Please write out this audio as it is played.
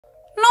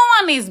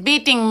one is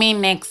beating me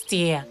next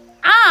year.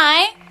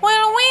 I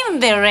will win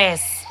the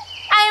race.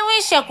 I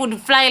wish I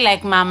could fly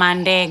like Mama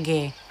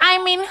Ndege.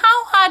 I mean,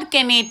 how hard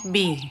can it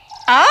be?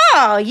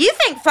 Oh, you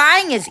think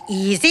flying is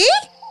easy?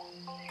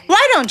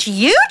 Why don't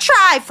you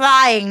try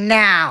flying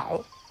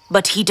now?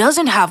 But he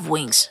doesn't have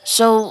wings,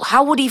 so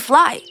how would he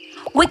fly?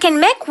 We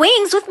can make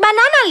wings with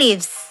banana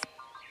leaves.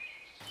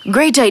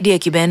 Great idea,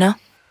 Kibena.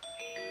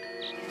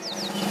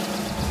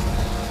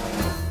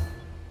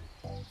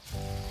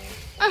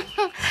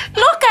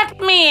 Look at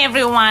me,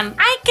 everyone.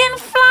 I can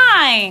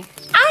fly.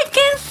 I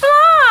can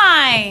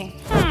fly.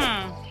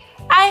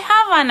 I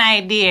have an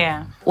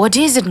idea. What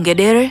is it,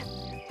 Ngedere?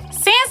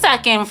 Since I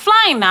can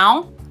fly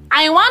now,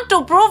 I want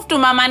to prove to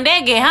Mama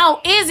Ndege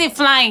how easy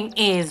flying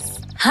is.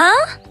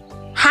 Huh?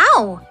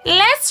 How?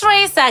 Let's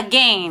race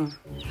again.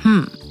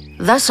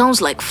 That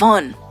sounds like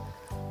fun.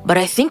 But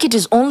I think it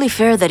is only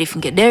fair that if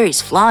Ngedere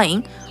is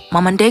flying,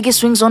 Mama Ndege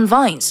swings on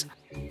vines.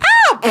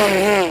 Oh,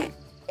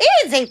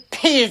 easy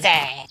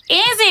peasy.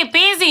 Easy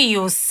peasy,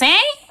 you say?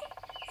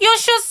 You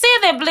should see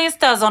the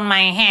blisters on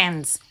my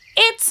hands.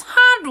 It's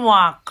hard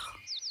work.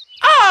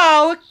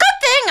 Oh, good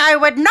thing I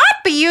would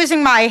not be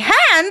using my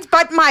hands,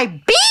 but my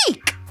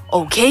beak.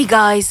 Okay,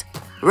 guys,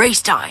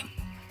 race time.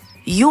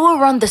 You will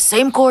run the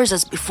same course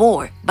as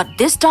before, but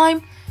this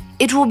time,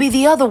 it will be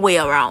the other way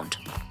around.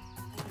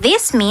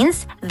 This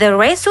means the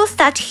race will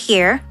start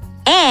here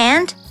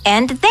and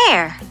end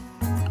there.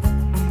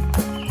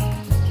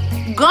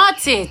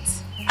 Got it.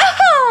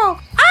 Oh,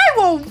 I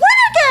will win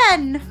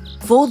again.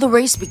 Before the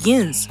race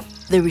begins,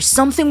 there is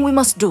something we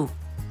must do.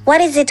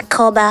 What is it,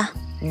 Koba?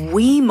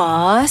 We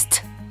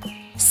must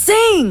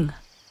sing.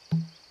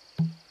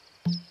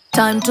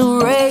 Time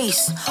to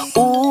race,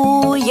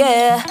 ooh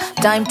yeah.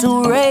 Time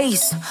to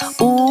race,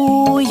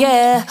 ooh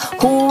yeah.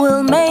 Who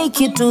will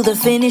make it to the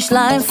finish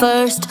line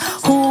first?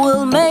 Who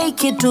will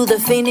make it to the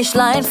finish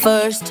line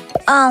first?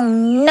 Oh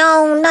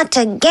no, not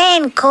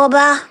again,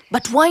 Koba.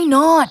 But why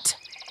not?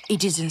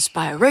 It is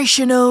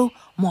inspirational,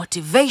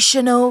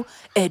 motivational,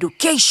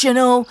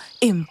 educational,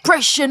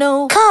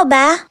 impressional.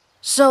 Koba.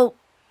 So,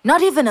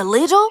 not even a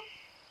little?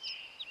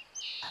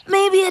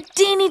 Maybe a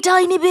teeny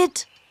tiny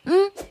bit?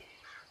 Who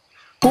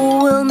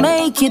will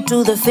make it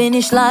to the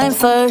finish line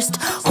first?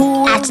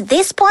 At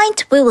this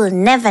point, we will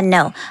never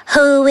know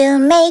who will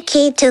make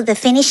it to the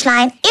finish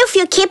line if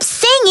you keep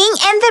singing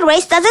and the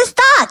race doesn't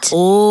start.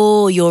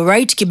 Oh, you're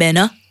right,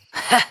 Kibena.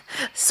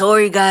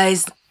 Sorry,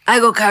 guys. I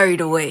got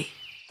carried away.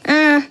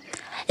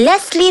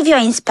 Let's leave your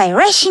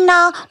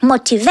inspirational,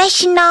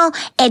 motivational,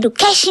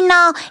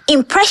 educational,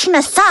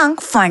 impressional song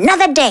for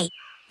another day.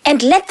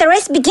 And let the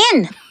race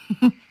begin.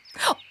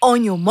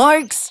 On your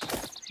marks,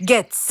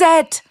 get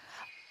set,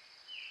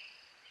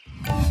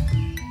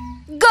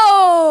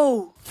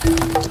 go!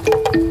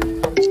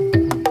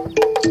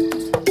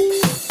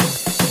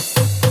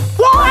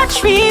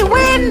 Watch me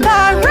win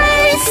the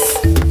race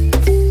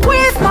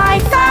with my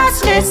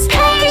fastest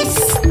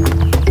pace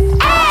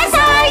as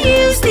I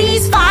use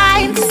these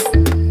vines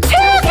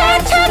to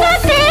get to the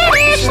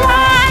finish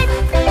line.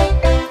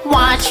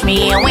 Watch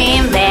me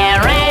win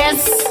the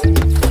race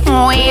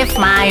with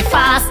my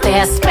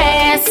fastest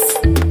pace.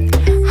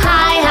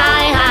 High,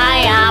 high,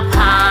 high, up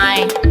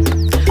high.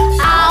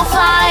 I'll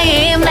fly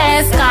in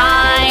the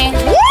sky.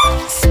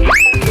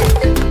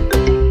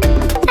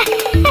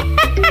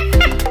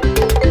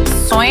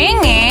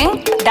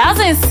 Swinging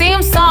doesn't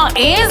seem so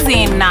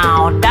easy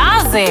now,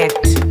 does it?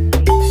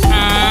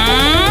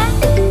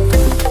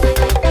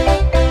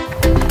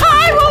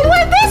 I will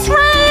win this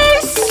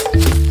race.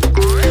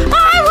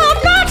 I will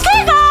not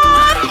give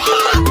up.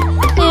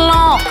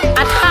 Look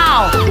at how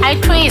I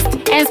twist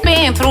and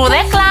spin through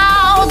the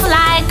clouds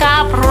like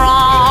a pro.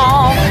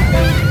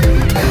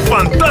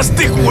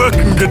 Fantastic work,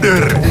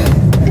 Ngedere.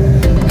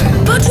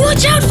 But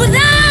watch out for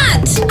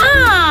that!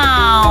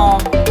 Ow!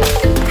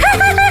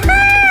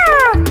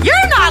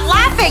 You're not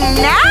laughing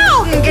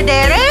now,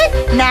 Ngedere.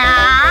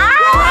 Now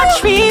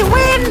watch me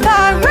win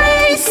the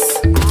race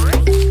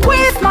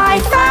with my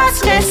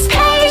fastest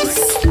pace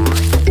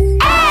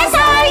as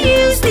I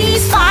use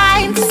these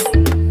vines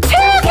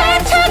to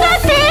get to the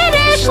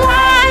finish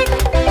line.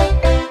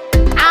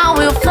 I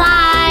will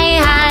fly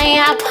high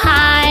up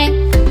high.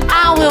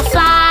 I will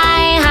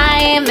fly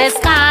high in the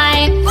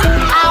sky.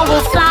 I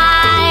will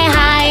fly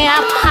high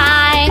up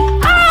high.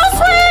 I'll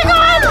swing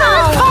on the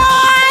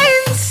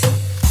vines.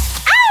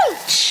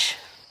 Ouch!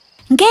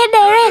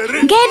 Ngedere,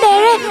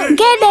 Ngedere,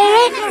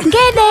 Ngedere,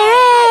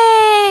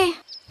 Ngedere.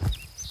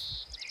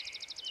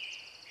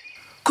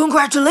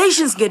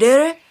 Congratulations,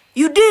 Ngedere.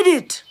 You did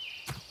it.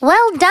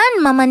 Well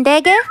done, Mama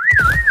Ndege.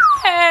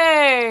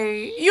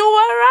 Hey, you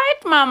were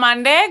right, Mama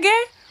Ndege.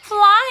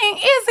 Flying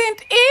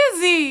isn't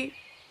easy.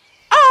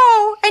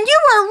 Oh, and you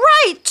were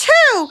right,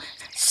 too.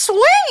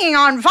 Swinging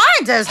on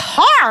vines is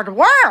hard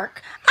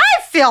work.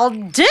 I feel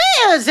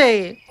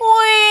dizzy.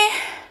 We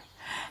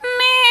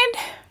need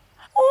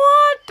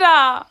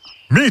water.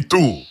 Me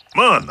too.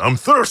 Man, I'm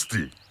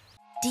thirsty.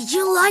 Did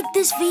you like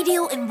this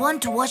video and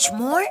want to watch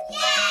more?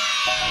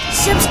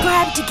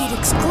 Subscribe to get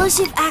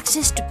exclusive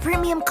access to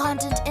premium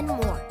content and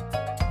more.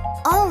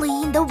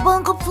 in the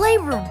Ubongo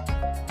Playroom.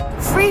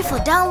 Free for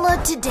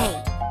download today.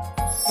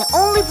 The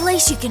only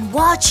place you can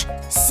watch,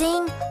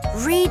 sing,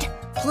 read,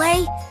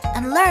 play,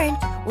 and learn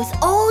with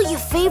all your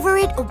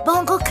favorite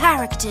Ubongo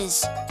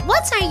characters.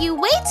 What are you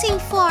waiting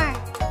for?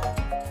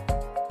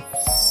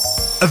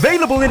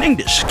 Available in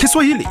English,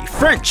 Kiswahili,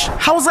 French,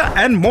 Hausa,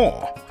 and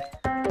more.